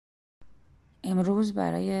امروز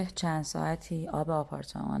برای چند ساعتی آب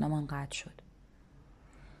آپارتمانمان قطع شد.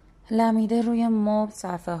 لمیده روی مبل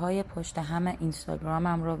صفحه های پشت هم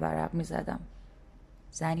اینستاگرامم رو ورق می زدم.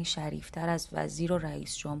 زنی شریفتر از وزیر و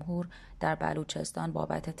رئیس جمهور در بلوچستان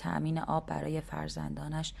بابت تأمین آب برای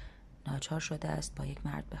فرزندانش ناچار شده است با یک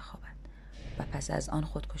مرد بخوابد و پس از آن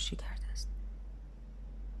خودکشی کرده است.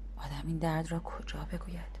 آدم این درد را کجا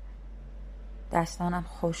بگوید؟ دستانم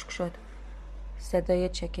خشک شد. صدای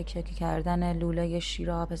چکه چکه کردن لوله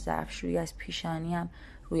شیر آب ظرفشویی از پیشانیم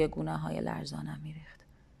روی گونه های لرزانم میریخت.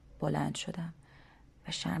 بلند شدم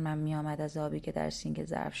و شرمم میآمد از آبی که در سینک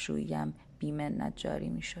ظرفشوییم بی‌منت جاری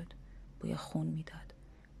میشد. بوی خون میداد.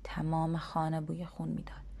 تمام خانه بوی خون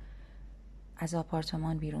میداد. از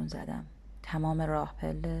آپارتمان بیرون زدم. تمام راه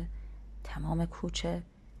پله، تمام کوچه،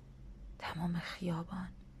 تمام خیابان،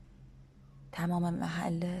 تمام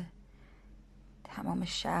محله، تمام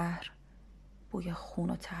شهر بوی خون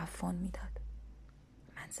و تعفن میداد.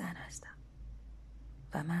 من زن هستم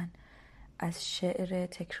و من از شعر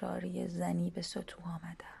تکراری زنی به سطوح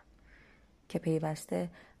آمدم که پیوسته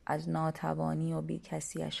از ناتوانی و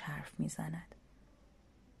بیکسیش حرف میزند.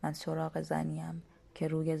 من سراغ زنیم که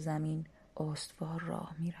روی زمین استوار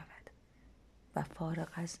راه میرود و فارغ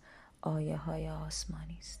از آیه های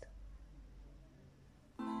آسمانی است.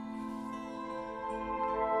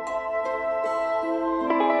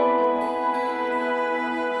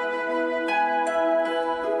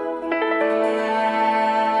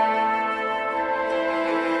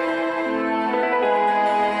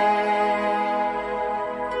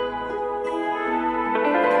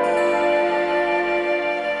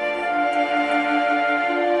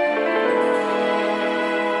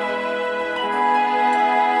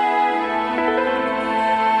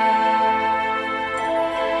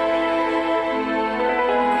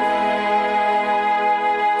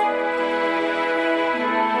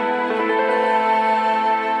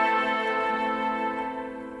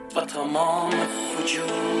 با تمام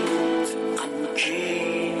وجود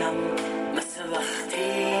غمگینم، مثل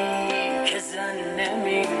وقتی که زن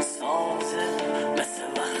نمی سازه، مثل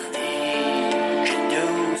وقتی که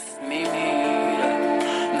دوست می میره،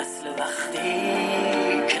 مثل وقتی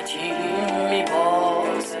که تیم می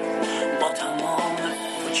بازه. با تمام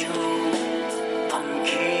وجود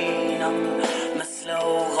غمگینم، مثل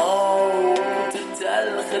اوقات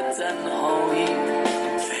تلخ تنهایی،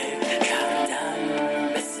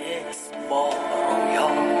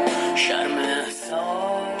 شرم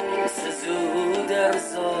احساس زود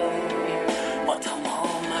ارزایی. با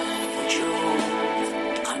تمام وجود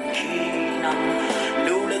غمگینم،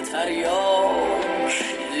 لوله تریاک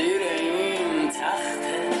زیر این تخت،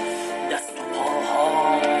 دست و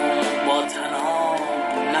پاها با تناب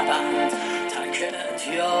نبند، ترک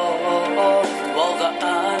اعتیاد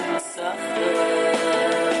واقعا سخته.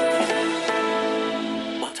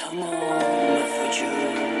 با تمام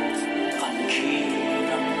وجود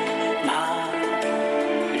غمگینم، من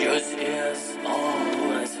جزئی از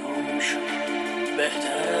آرزوم شد.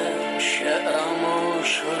 بهتر شعرمو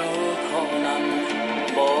شروع کنم،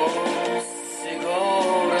 با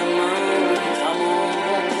سیگار من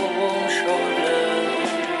تموم شده.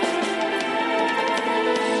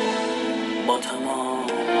 با تمام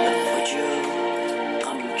وجود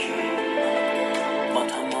غمگینم، با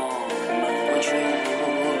تمام وجود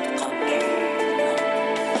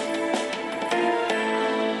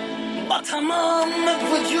تمام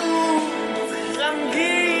وجود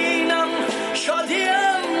غمگینم،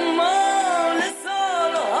 شادیم مال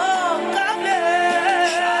سالها قبله.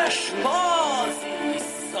 چشم بازی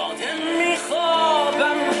ساده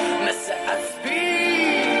میخوابم، مثل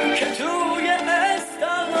اسبی که توی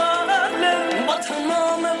استقبله. با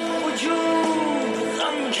تمام وجود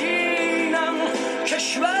غمگینم،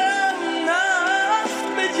 کشورم نفت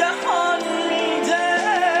به جهان میده.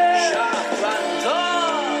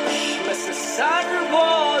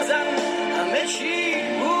 سربازم همه چی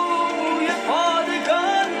بوی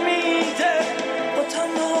پادگان میده. با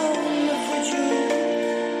تمام وجود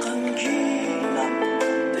غمگینم،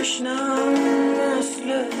 تشنم مثل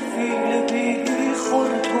فیل بی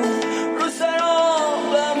خورتون. رو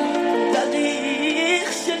سرابم دقیق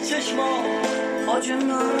شه چشما، خاج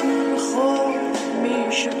من خود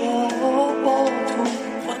میشه باتون.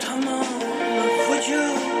 با تمام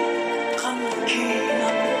وجود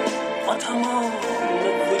غمگینم، با تمام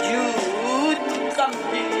وجود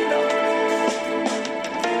غمگینم،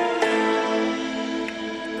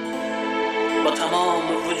 با تمام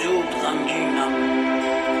وجود غمگینم.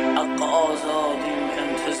 حق آزادی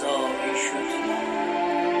انتزاعی شد،